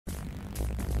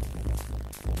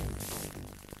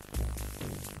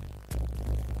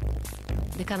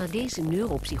De Canadese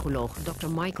neuropsycholoog Dr.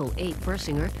 Michael A.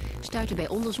 Persinger stuitte bij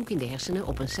onderzoek in de hersenen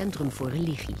op een centrum voor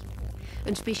religie.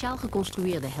 Een speciaal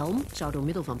geconstrueerde helm zou door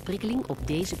middel van prikkeling op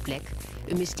deze plek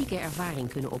een mystieke ervaring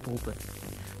kunnen oproepen.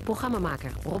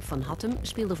 Programmamaker Rob van Hattem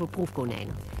speelde voor Proefkonijn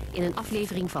in een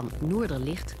aflevering van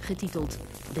Noorderlicht getiteld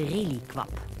De Reli-kwab.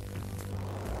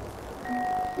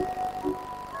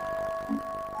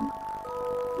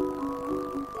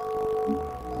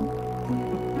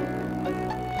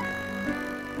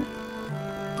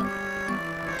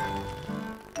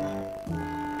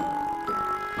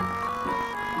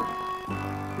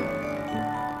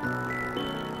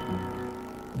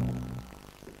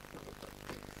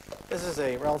 This is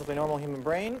a relatively normal human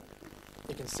brain.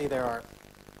 You can see there are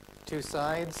two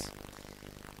sides,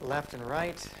 left and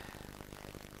right.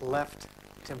 Left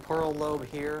temporal lobe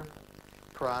here,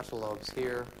 parietal lobes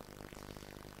here,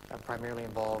 primarily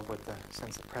involved with the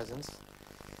sense of presence.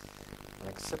 And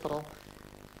occipital.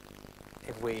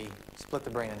 If we split the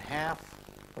brain in half,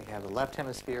 we have the left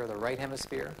hemisphere, the right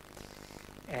hemisphere,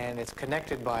 and it's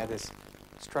connected by this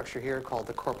structure here called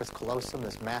the corpus callosum,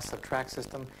 this massive tract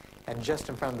system, and just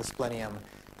in front of the splenium,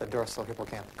 the dorsal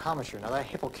hippocampal commissure. Now that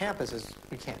hippocampus is,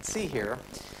 you can't see here.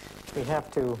 We have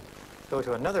to go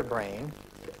to another brain,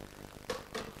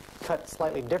 cut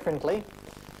slightly differently,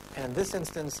 and in this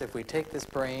instance, if we take this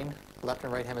brain, left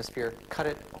and right hemisphere, cut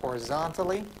it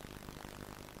horizontally,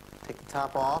 take the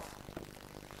top off,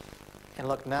 and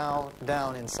look now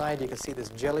down inside, you can see this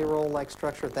jelly roll-like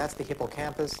structure. That's the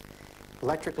hippocampus,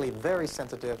 electrically very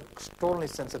sensitive,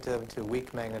 extraordinarily sensitive to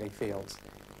weak magnetic fields.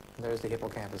 And there's the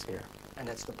hippocampus here. And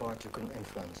that's the part you can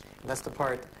influence. That's the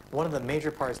part, one of the major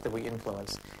parts that we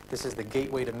influence. This is the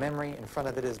gateway to memory. In front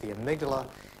of it is the amygdala.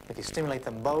 If you stimulate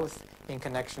them both in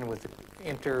connection with the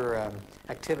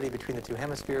interactivity between the two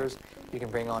hemispheres, you can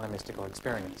bring on a mystical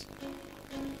experience.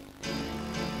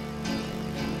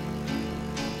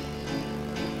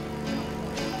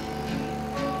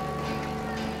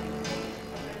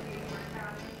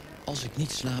 Als ik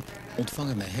niet slaap,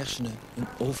 ontvangen mijn hersenen een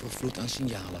overvloed aan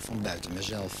signalen van buiten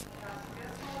mezelf.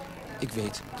 Ik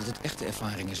weet dat het echte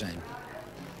ervaringen zijn.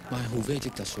 Maar hoe weet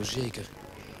ik dat zo zeker?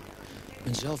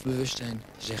 Mijn zelfbewustzijn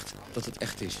zegt dat het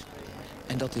echt is.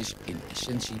 En dat is in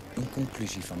essentie een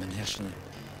conclusie van mijn hersenen.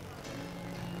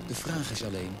 De vraag is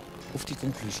alleen of die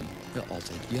conclusie wel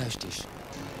altijd juist is.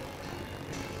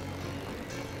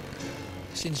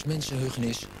 Sinds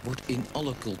mensenheugenis wordt in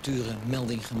alle culturen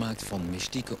melding gemaakt van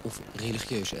mystieke of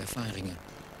religieuze ervaringen.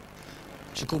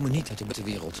 Ze komen niet uit de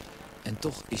buitenwereld. En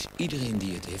toch is iedereen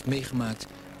die het heeft meegemaakt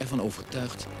ervan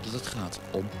overtuigd dat het gaat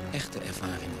om echte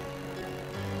ervaringen.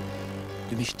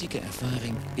 De mystieke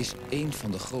ervaring is één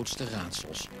van de grootste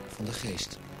raadsels van de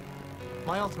geest.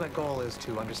 My ultimate goal is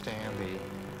to understand the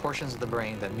portions of the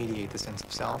brain that mediate the sense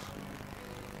of self.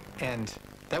 And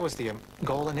that was the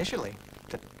goal initially,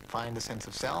 to find the sense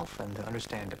of self and to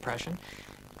understand depression.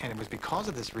 And it was because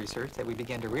of this research that we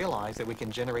began to realize that we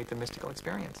can generate the mystical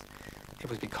experience. It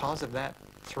was because of that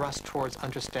thrust towards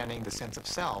understanding the sense of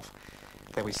self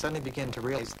that we suddenly begin to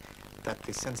realize that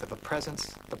the sense of a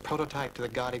presence, the prototype to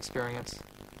the God experience,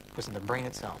 was in the brain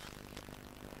itself.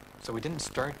 So we didn't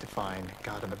start to find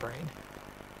God in the brain.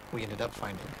 We ended up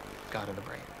finding God in the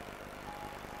brain.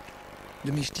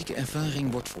 De mystieke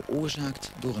ervaring wordt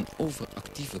veroorzaakt door een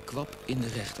overactieve kwab in de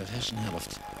rechter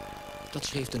hersenhelft. Dat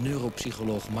schreef de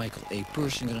neuropsycholoog Michael A.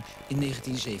 Persinger in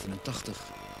 1987.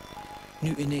 Nu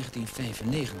in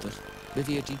 1995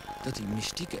 beweert hij dat hij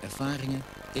mystieke ervaringen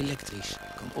elektrisch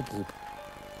kan oproepen.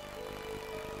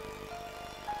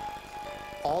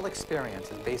 All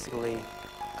experience is basically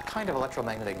a kind of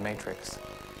electromagnetic matrix,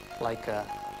 like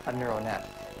a neural net,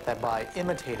 that by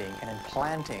imitating and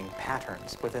implanting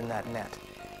patterns within that net,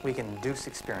 we can induce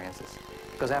experiences.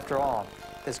 Because after all,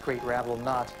 this great rattle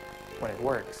knot, when it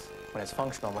works, when it's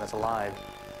functional, when it's alive,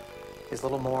 is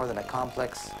little more than a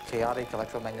complex, chaotic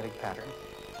electromagnetic pattern.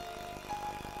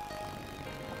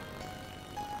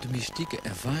 De mystieke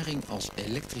ervaring als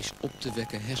elektrisch op te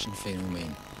wekken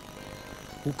hersenfenomeen.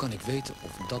 Hoe kan ik weten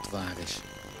of dat waar is?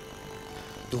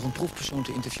 Door een proefpersoon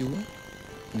te interviewen?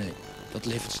 Nee, dat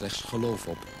levert slechts geloof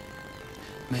op.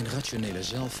 Mijn rationele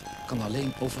zelf kan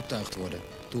alleen overtuigd worden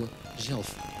door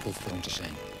zelf proefpersoon te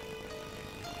zijn.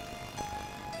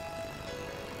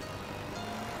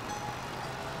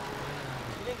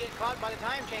 You didn't get caught by the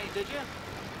time change, did you?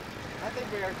 I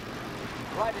think we're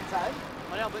right in time.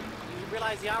 Well, no, but you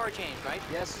realize the hour changed, right?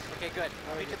 Yes. Okay, good.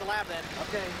 Meet you at the lab then.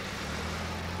 Okay.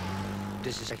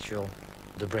 This is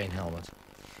the brain helmet.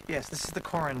 Yes, this is the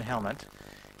Corin helmet.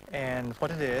 And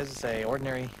what it is an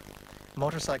ordinary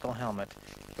motorcycle helmet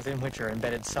within which are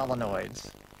embedded solenoids,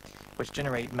 which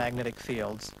generate magnetic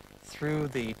fields through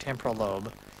the temporal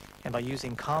lobe, and by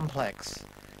using complex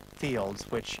fields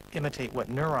which imitate what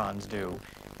neurons do,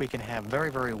 we can have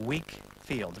very, very weak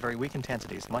fields, very weak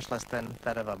intensities, much less than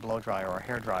that of a blow dryer or a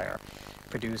hair dryer,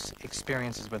 produce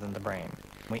experiences within the brain.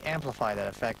 We amplify that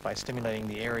effect by stimulating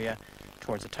the area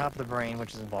towards the top of the brain,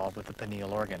 which is involved with the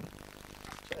pineal organ.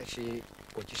 So actually,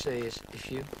 what you say is,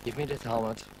 if you give me that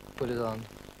helmet, put it on,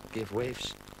 give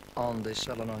waves on the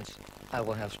solenoids, I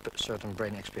will have certain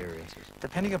brain experiences.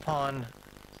 Depending upon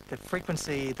the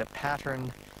frequency, the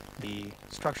pattern, the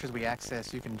structures we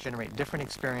access, you can generate different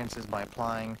experiences by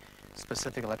applying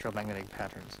specific electromagnetic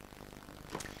patterns.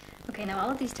 Okay, now all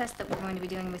of these tests that we're going to be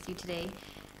doing with you today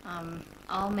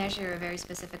all measure a very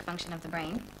specific function of the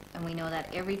brain, and we know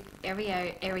that every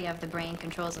area of the brain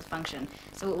controls a function.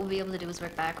 So what we'll be able to do is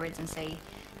work backwards and say,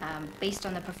 based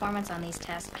on the performance on these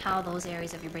tests, how those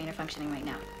areas of your brain are functioning right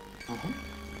now. Mm-hmm.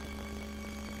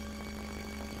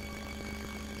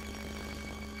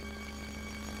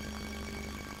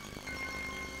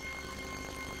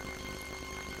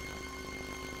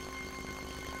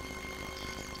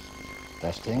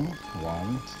 Testing.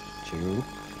 1, 2,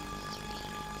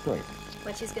 3.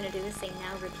 What she's going to do is say,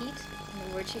 now repeat, and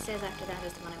the word she says after that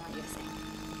is the one I want you to say.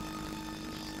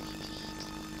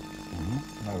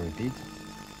 Mm-hmm. Now repeat.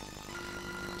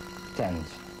 Tent.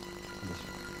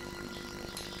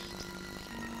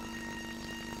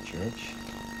 Church.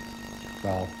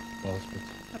 Well, close,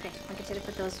 but... Okay, I'll get you to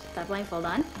put that blindfold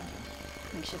on.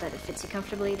 Make sure that it fits you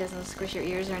comfortably, doesn't squish your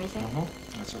ears or anything.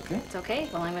 Mm-hmm. That's okay. It's okay.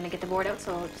 Well, I'm going to get the board out,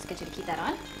 so I'll just get you to keep that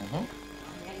on. Mm-hmm.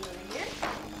 Ready over here?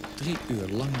 3 uur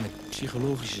lang met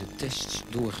psychologische tests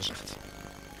doorgezaagd.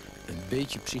 Een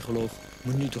beetje psycholoog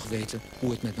moet nu toch weten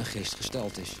hoe het met mijn geest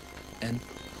gesteld is. En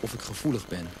of ik gevoelig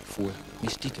ben voor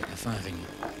mystieke ervaringen.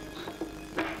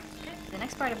 The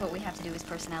next part of what we have to do is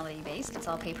personality-based. It's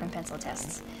all paper and pencil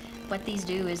tests. What these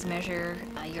do is measure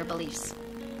your beliefs.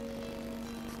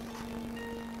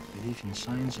 Belief in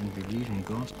science and belief in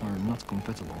God are not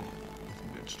compatible. I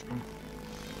think that's true.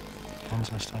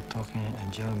 Once I start talking in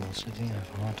a jungle city, I have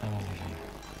a hard time living.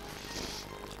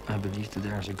 I believe that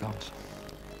there is a God.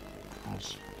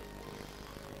 Yes.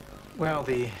 Well,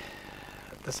 the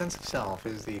sense of self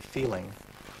is the feeling,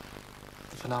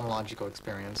 the phenomenological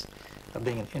experience of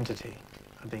being an entity,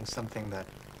 of being something that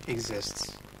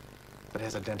exists, that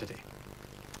has identity.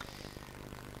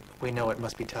 We know it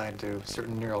must be tied to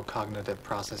certain neurocognitive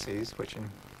processes, which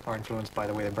are influenced by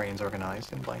the way the brain's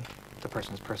organized and by the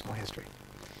person's personal history.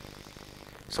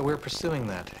 So we're pursuing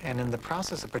that, and in the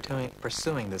process of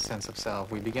pursuing this sense of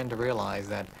self, we begin to realize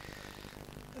that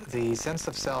the sense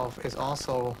of self is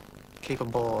also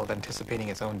capable of anticipating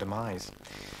its own demise,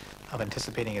 of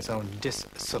anticipating its own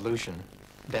dissolution,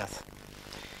 death.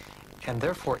 And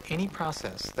therefore, any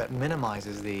process that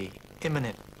minimizes the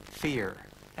imminent fear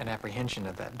and apprehension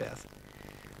of that death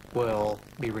will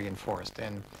be reinforced.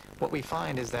 And what we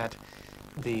find is that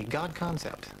the God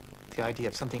concept, the idea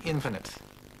of something infinite,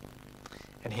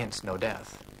 and hence no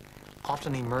death,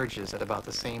 often emerges at about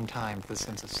the same time the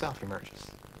sense of self emerges.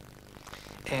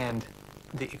 And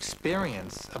the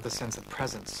experience of the sense of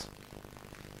presence,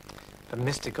 the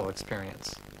mystical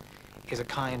experience, is a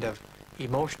kind of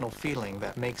emotional feeling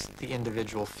that makes the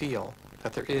individual feel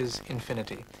that there is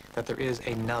infinity, that there is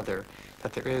another,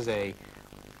 that there is a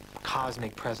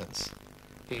cosmic presence.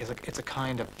 It's a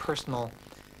kind of personal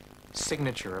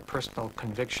signature, a personal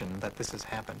conviction that this has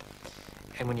happened.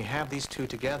 And when you have these two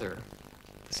together,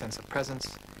 the sense of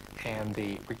presence and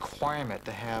the requirement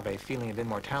to have a feeling of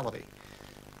immortality,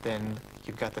 then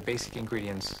you've got the basic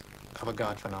ingredients of a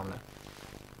God phenomena.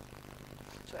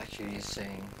 So actually he's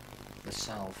saying the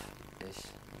self is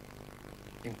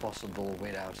impossible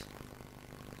without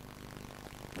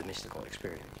the mystical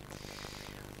experience.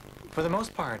 For the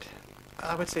most part,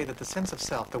 I would say that the sense of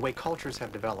self, the way cultures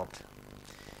have developed,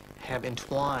 have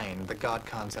entwined the God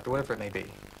concept, whatever it may be,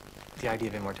 the idea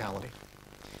of immortality,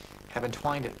 have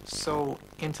entwined it so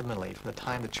intimately from the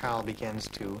time the child begins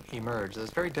to emerge that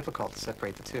it's very difficult to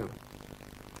separate the two.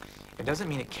 It doesn't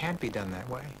mean it can't be done that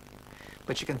way,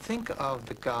 but you can think of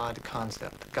the God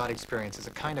concept, the God experience, as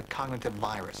a kind of cognitive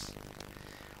virus.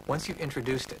 Once you've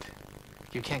introduced it,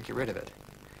 you can't get rid of it,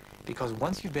 because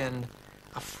once you've been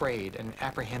afraid and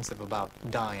apprehensive about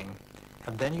dying,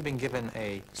 and then you've been given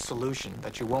a solution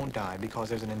that you won't die because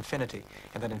there's an infinity,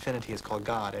 and that infinity is called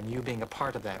God, and you being a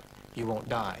part of that, you won't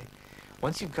die.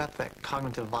 Once you've got that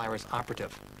cognitive virus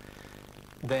operative,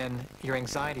 then your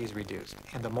anxiety is reduced.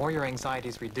 And the more your anxiety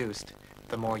is reduced,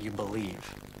 the more you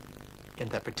believe in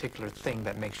that particular thing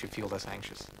that makes you feel less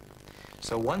anxious.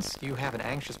 So once you have an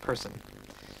anxious person,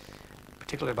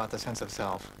 particularly about the sense of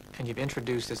self, and you've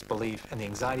introduced this belief and the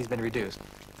anxiety's been reduced,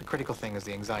 the critical thing is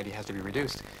the anxiety has to be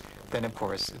reduced, then of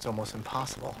course it's almost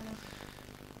impossible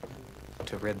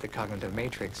to rid the cognitive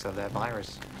matrix of that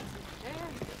virus.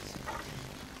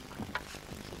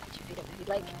 You'd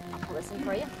like, I'll pull this in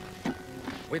for you.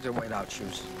 With or without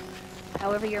shoes?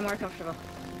 However you're more comfortable.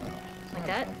 Like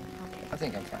that? Okay. I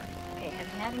think I'm fine. Okay, have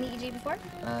you had an EEG before?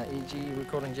 EEG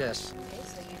recording, yes. Okay,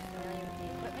 so you're familiar with the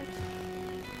equipment?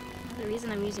 The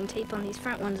reason I'm using tape on these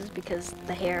front ones is because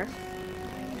the hair.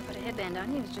 I'm going to put a headband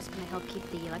on you. It's just going to help keep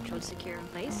the electrodes secure in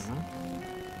place. Is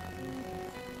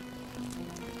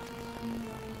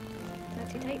that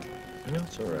too tight? No,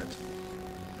 it's all right.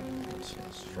 It's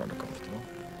rather comfortable.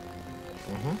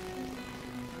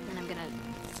 Then I'm going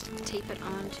to tape it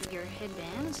onto your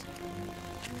headband.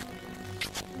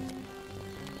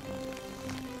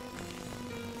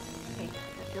 Okay,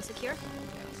 that feels secure?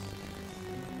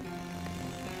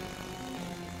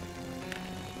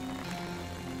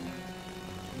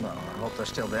 No, I hope they're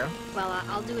still there. Well,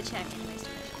 I'll do a check anyways.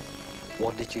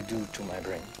 What did you do to my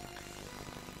brain?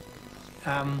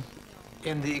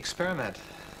 In the experiment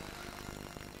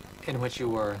in which you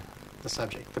were the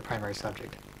subject, the primary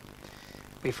subject,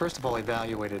 we first of all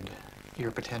evaluated your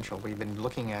potential. We've been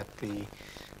looking at the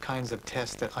kinds of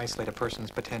tests that isolate a person's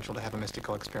potential to have a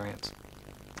mystical experience.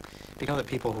 We know that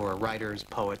people who are writers,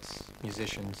 poets,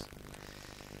 musicians,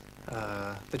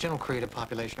 the general creative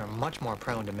population are much more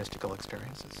prone to mystical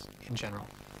experiences in general.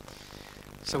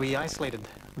 So we isolated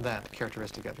that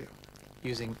characteristic of you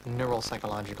using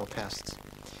neuropsychological tests.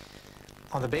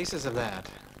 On the basis of that,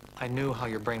 I knew how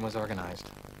your brain was organized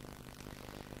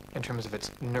in terms of its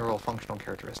neurofunctional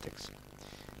characteristics.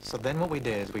 So then what we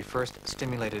did is we first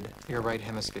stimulated your right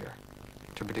hemisphere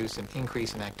to produce an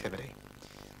increase in activity.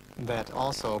 That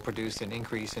also produced an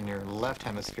increase in your left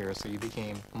hemisphere, so you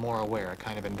became more aware, a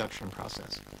kind of induction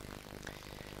process.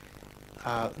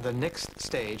 The next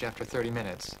stage, after 30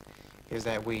 minutes, is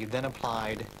that we then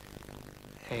applied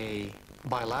a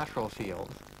bilateral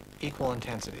field, equal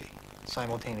intensity,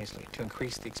 simultaneously, to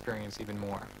increase the experience even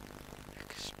more.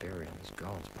 Experience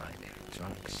goes by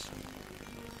electronics.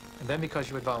 And then because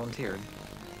you had volunteered,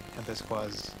 and this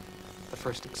was the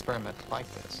first experiment like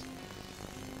this,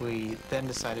 we then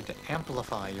decided to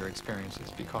amplify your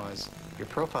experiences because your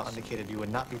profile indicated you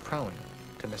would not be prone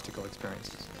to mystical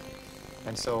experiences.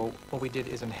 And so what we did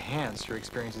is enhance your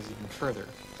experiences even further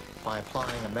by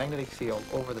applying a magnetic field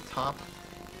over the top,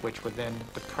 which would then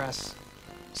depress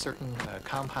certain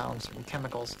compounds, certain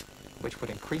chemicals, which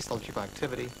would increase electrical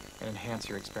activity and enhance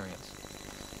your experience.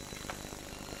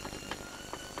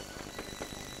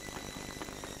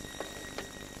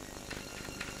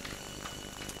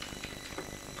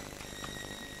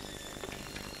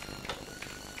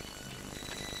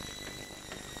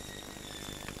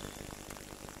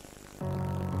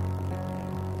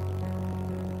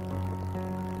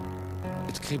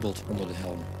 Het kriebelt onder de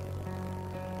helm.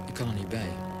 Ik kan er niet bij.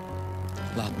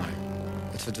 Laat maar.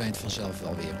 Het verdwijnt vanzelf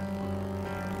wel weer.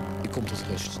 Ik kom tot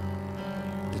rust.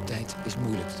 De tijd is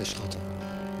moeilijk te schatten.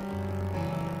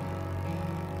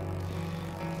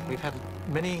 We've had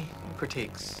many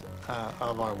critiques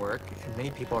of our work, and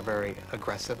many people are very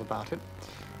aggressive about it.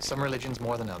 Some religions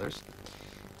more than others.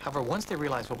 However, once they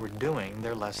realize what we're doing,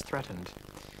 they're less threatened.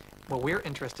 What we're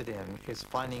interested in is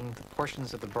finding the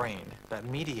portions of the brain that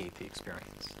mediate the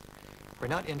experience.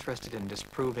 We're not interested in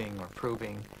disproving or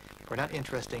proving. We're not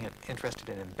interested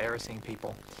in embarrassing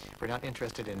people. We're not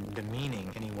interested in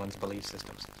demeaning anyone's belief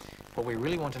systems. What we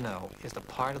really want to know is the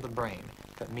part of the brain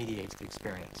that mediates the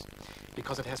experience,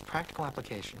 because it has practical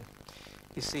application.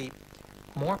 You see,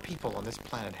 more people on this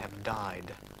planet have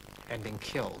died and been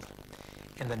killed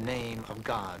in the name of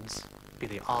gods, be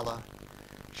they Allah,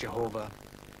 Jehovah,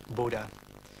 Buddha.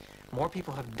 More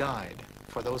people have died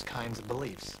for those kinds of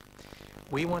beliefs.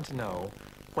 We want to know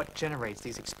what generates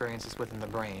these experiences within the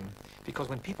brain, because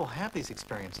when people have these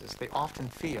experiences, they often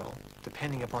feel,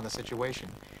 depending upon the situation,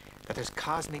 that there's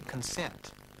cosmic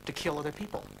consent to kill other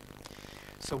people.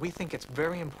 So we think it's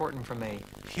very important from a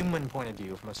human point of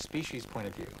view, from a species point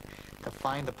of view, to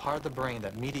find the part of the brain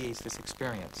that mediates this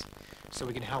experience, so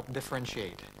we can help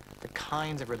differentiate the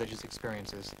kinds of religious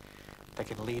experiences that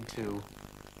can lead to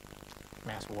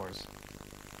mass wars.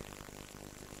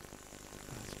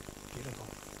 That's beautiful.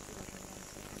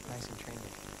 Nice and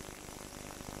trendy.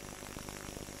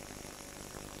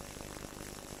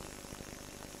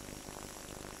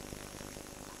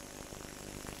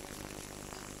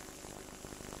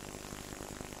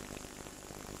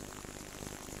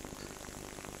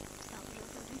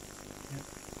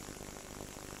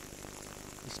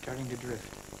 He's starting to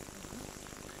drift.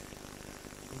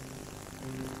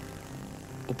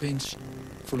 Opeens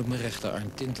voel ik mijn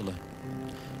rechterarm tintelen.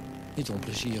 Niet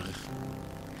onplezierig.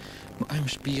 Mijn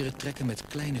armspieren trekken met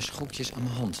kleine schokjes aan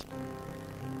mijn hand.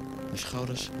 Mijn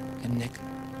schouders en nek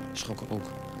schokken ook.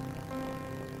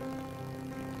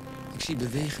 Ik zie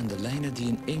bewegende lijnen die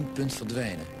in één punt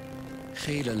verdwijnen.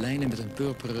 Gele lijnen met een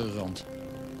purperen rand.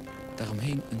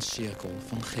 Daaromheen een cirkel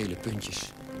van gele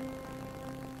puntjes.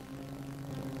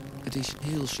 Het is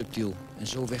heel subtiel en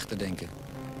zo weg te denken.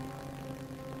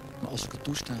 Maar als ik het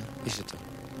toesta, is het er.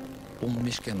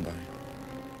 Onmiskenbaar.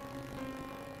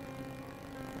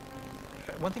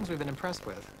 One thing we've been impressed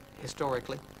with,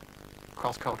 historically,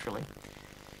 cross-culturally,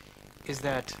 is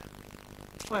that,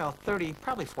 well, 30,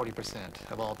 probably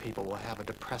 40% of all people will have a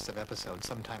depressive episode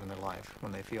sometime in their life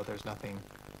when they feel there's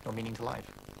no meaning to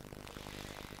life.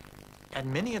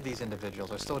 And many of these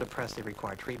individuals are so depressed they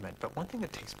require treatment. But one thing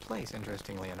that takes place,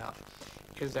 interestingly enough,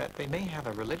 is that they may have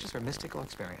a religious or mystical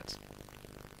experience,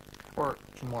 or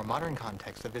in more modern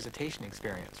context, a visitation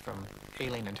experience from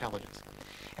alien intelligence.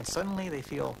 And suddenly they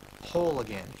feel whole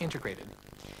again, integrated.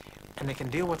 And they can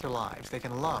deal with their lives, they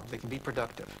can love, they can be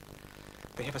productive.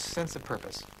 They have a sense of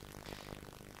purpose.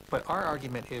 But our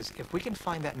argument is, if we can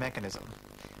find that mechanism,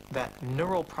 that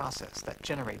neural process that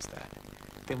generates that,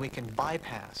 then we can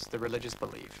bypass the religious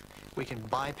belief. We can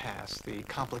bypass the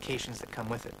complications that come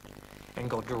with it and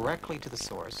go directly to the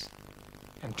source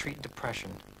and treat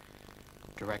depression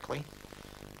directly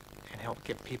and help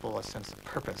give people a sense of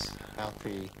purpose about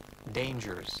the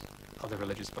dangers of the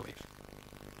religious belief.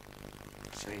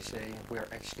 So you say we're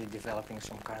actually developing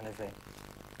some kind of a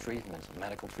treatment, a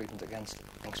medical treatment against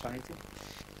anxiety?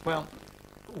 Well,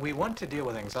 we want to deal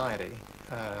with anxiety.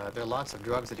 There are lots of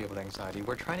drugs that deal with anxiety.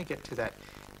 We're trying to get to that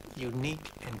unique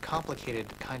and complicated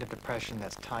kind of depression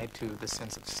that's tied to the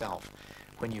sense of self.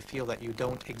 When you feel that you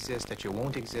don't exist, that you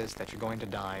won't exist, that you're going to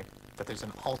die, that there's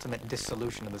an ultimate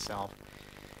dissolution of the self,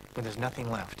 when there's nothing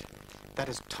left. That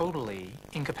is totally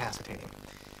incapacitating.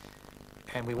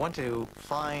 And we want to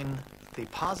find the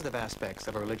positive aspects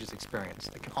of a religious experience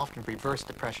that can often reverse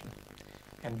depression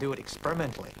and do it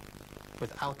experimentally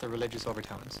without the religious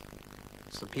overtones,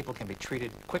 so people can be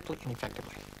treated quickly and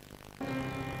effectively.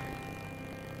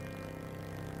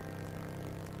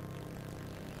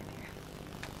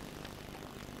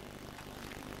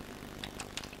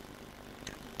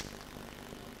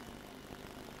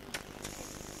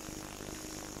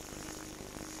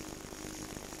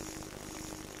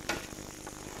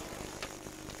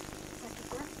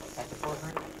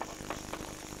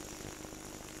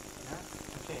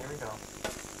 Okay, here we go.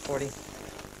 40.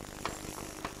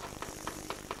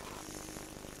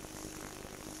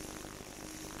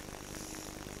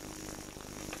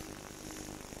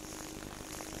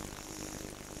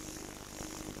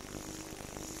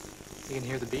 You can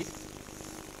hear the beat?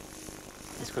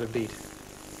 That's what a beat.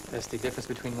 That's the difference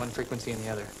between one frequency and the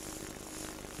other.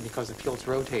 And because the field's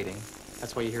rotating,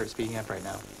 that's why you hear it speeding up right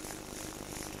now,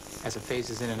 as it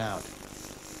phases in and out.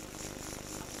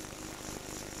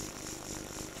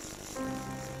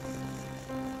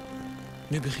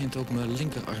 Nu begint ook mijn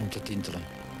linkerarm te tintelen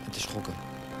en te schokken.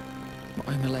 Mijn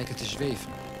armen lijken te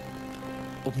zweven.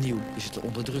 Opnieuw is het te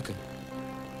onderdrukken.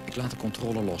 Ik laat de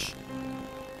controle los.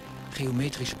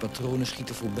 Geometrische patronen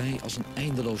schieten voorbij als een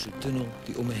eindeloze tunnel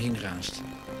die om me heen raast.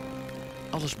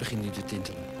 Alles begint nu te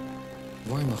tintelen.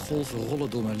 Warme golven rollen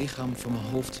door mijn lichaam van mijn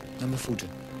hoofd naar mijn voeten.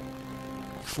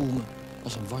 Ik voel me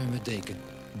als een warme deken,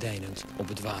 deinend op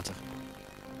het water.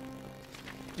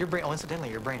 Your brain, oh, incidentally,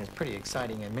 your brain is pretty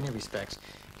exciting in many respects.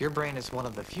 Your brain is one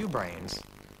of the few brains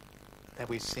that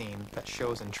we've seen that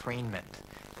shows entrainment.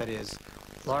 That is,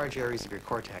 large areas of your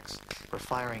cortex were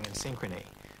firing in synchrony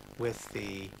with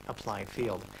the applied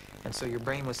field. And so your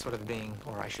brain was sort of being,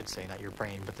 or I should say not your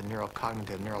brain, but the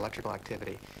neurocognitive, neuroelectrical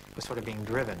activity was sort of being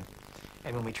driven.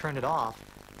 And when we turned it off,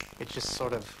 it just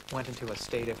sort of went into a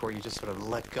state of where you just sort of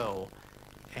let go.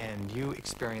 And you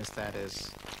experienced that as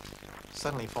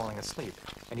suddenly falling asleep.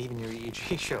 And even your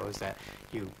EEG shows that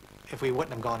if we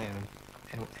wouldn't have gone in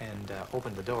and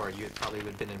opened the door, you probably would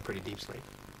have been in pretty deep sleep.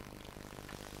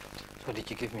 So did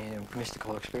you give me a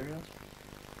mystical experience?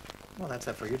 Well, that's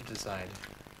up for you to decide.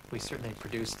 We certainly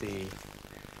produced the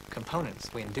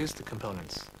components. We induced the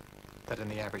components that in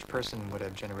the average person would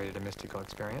have generated a mystical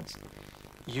experience.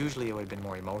 Usually it would have been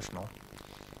more emotional.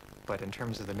 But in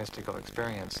terms of the mystical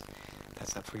experience,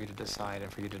 that's up for you to decide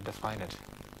and for you to define it.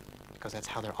 Because that's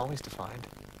how they're always defined,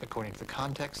 according to the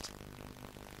context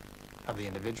of the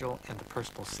individual and the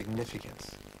personal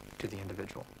significance to the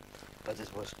individual. But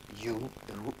it was you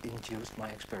who induced my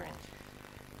experience.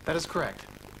 That is correct.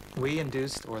 We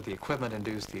induced, or the equipment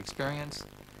induced the experience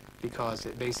because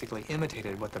it basically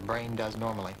imitated what the brain does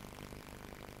normally.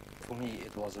 For me,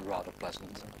 it was a rather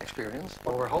pleasant experience.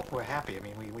 Well, we're happy. I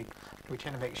mean, we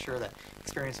tend to make sure that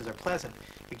experiences are pleasant.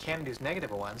 We can induce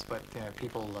negative ones, but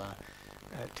people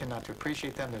tend not to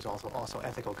appreciate them. There's also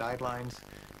ethical guidelines,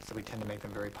 so we tend to make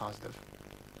them very positive.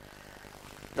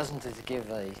 Doesn't it give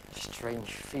a strange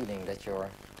feeling that you're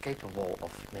capable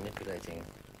of manipulating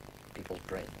people's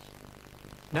brains?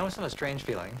 No, it's not a strange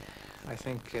feeling. I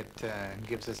think it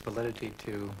gives us validity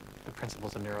to the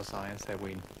principles of neuroscience, that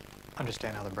we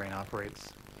understand how the brain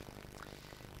operates.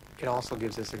 It also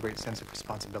gives us a great sense of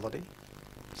responsibility,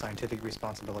 scientific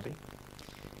responsibility,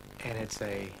 and it's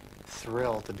a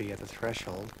thrill to be at the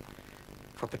threshold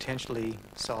for potentially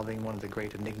solving one of the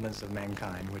great enigmas of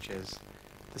mankind, which is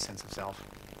the sense of self.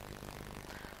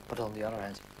 But on the other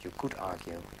hand, you could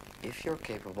argue, if you're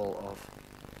capable of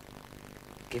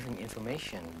giving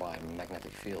information by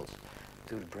magnetic fields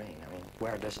to the brain, I mean,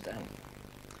 where does it end?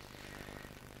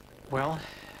 Well,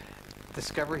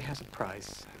 discovery has a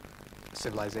price.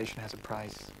 Civilization has a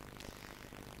price.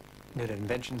 New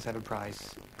inventions have a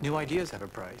price. New ideas have a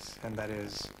price, and that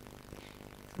is,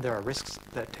 there are risks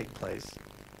that take place,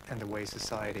 and the way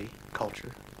society,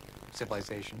 culture,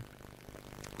 civilization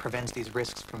prevents these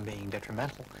risks from being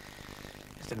detrimental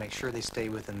is to make sure they stay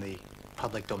within the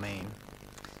public domain.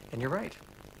 And you're right,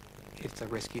 it's a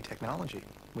risky technology.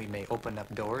 We may open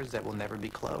up doors that will never be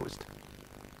closed.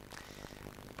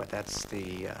 But that's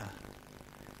the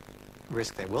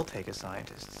risk they will take as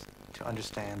scientists, to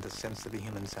understand the sense of the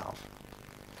human self.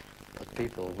 But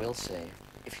people will say,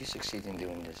 if you succeed in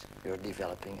doing this, you're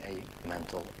developing a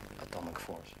mental atomic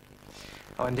force.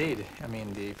 Oh, indeed. I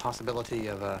mean, the possibility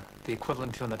of the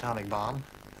equivalent to an atomic bomb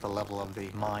at the level of the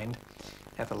mind,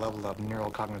 at the level of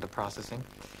neurocognitive processing.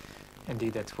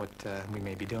 Indeed, that's what we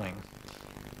may be doing.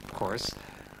 Of course,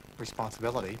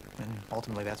 responsibility, and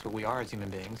ultimately that's what we are as human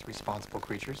beings, responsible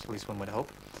creatures, at least one would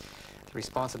hope. The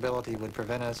responsibility would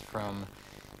prevent us from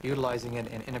utilizing it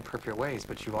in inappropriate ways,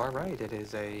 but you are right, it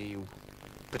is a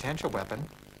potential weapon,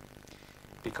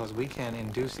 because we can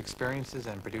induce experiences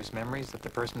and produce memories that the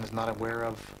person is not aware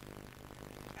of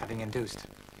having induced.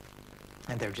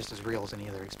 And they're just as real as any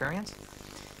other experience,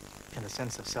 and the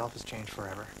sense of self has changed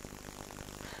forever.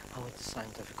 How would the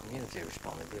scientific community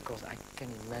respond? Because I can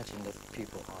imagine that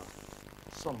people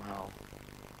are somehow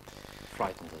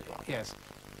frightened as well. Yes.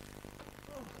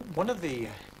 One of the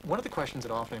questions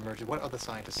that often emerges, what other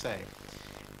scientists say?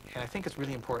 And I think it's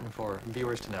really important for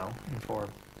viewers to know, and for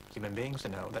human beings to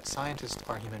know, that scientists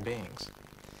are human beings.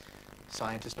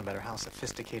 Scientists, no matter how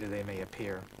sophisticated they may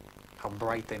appear, how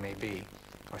bright they may be,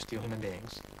 are still human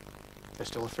beings. They're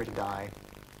still afraid to die.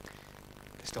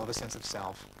 They still have a sense of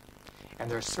self. And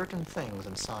there are certain things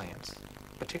in science,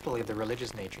 particularly of the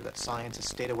religious nature, that science has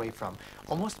stayed away from,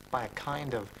 almost by a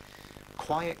kind of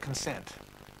quiet consent,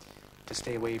 to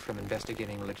stay away from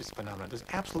investigating religious phenomena. There's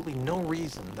absolutely no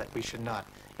reason that we should not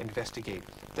investigate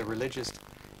the religious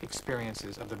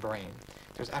experiences of the brain.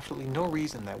 There's absolutely no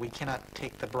reason that we cannot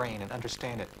take the brain and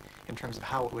understand it in terms of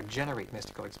how it would generate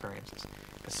mystical experiences.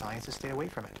 But science has stayed away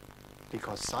from it,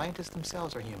 because scientists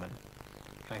themselves are human.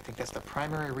 And I think that's the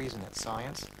primary reason that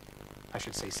science, I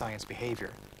should say science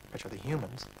behavior, which are the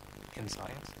humans in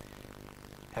science,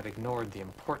 have ignored the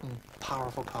important,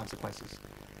 powerful consequences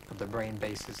of the brain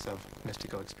basis of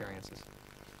mystical experiences.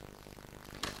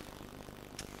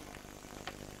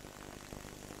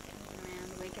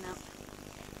 Around, waking up.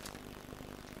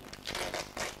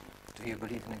 Do you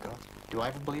believe in a God? Do I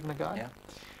ever believe in a God? Yeah.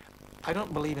 I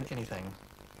don't believe in anything.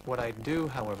 What I do,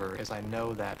 however, is I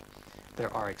know that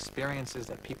there are experiences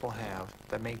that people have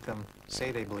that make them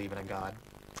say they believe in a God.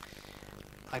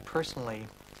 I personally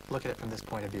look at it from this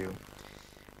point of view.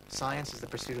 Science is the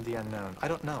pursuit of the unknown. I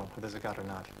don't know if there's a God or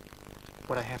not.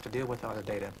 What I have to deal with are the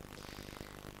data.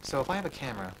 So if I have a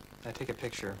camera, and I take a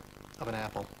picture of an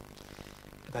apple,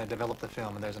 and then I develop the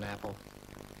film and there's an apple,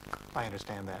 I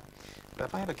understand that. But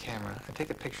if I have a camera, I take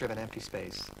a picture of an empty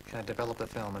space, and I develop the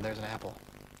film and there's an apple,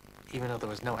 even though there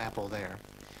was no apple there,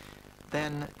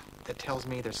 then that tells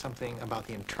me there's something about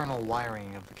the internal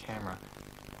wiring of the camera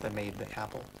that made the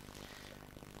apple.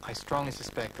 I strongly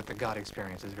suspect that the God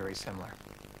experience is very similar.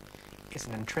 It's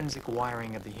an intrinsic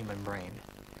wiring of the human brain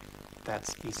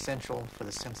that's essential for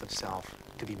the sense of self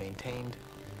to be maintained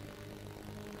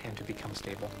and to become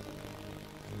stable.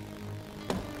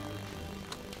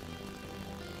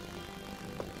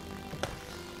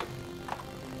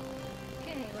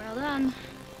 Okay, we're all done.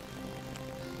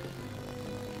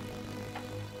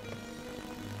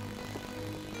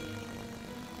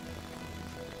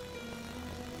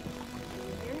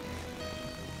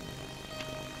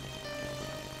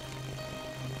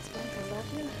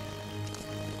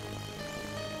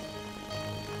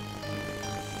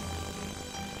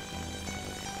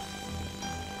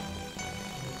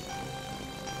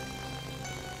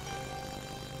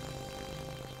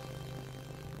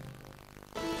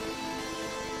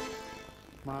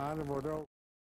 Maar er worden ook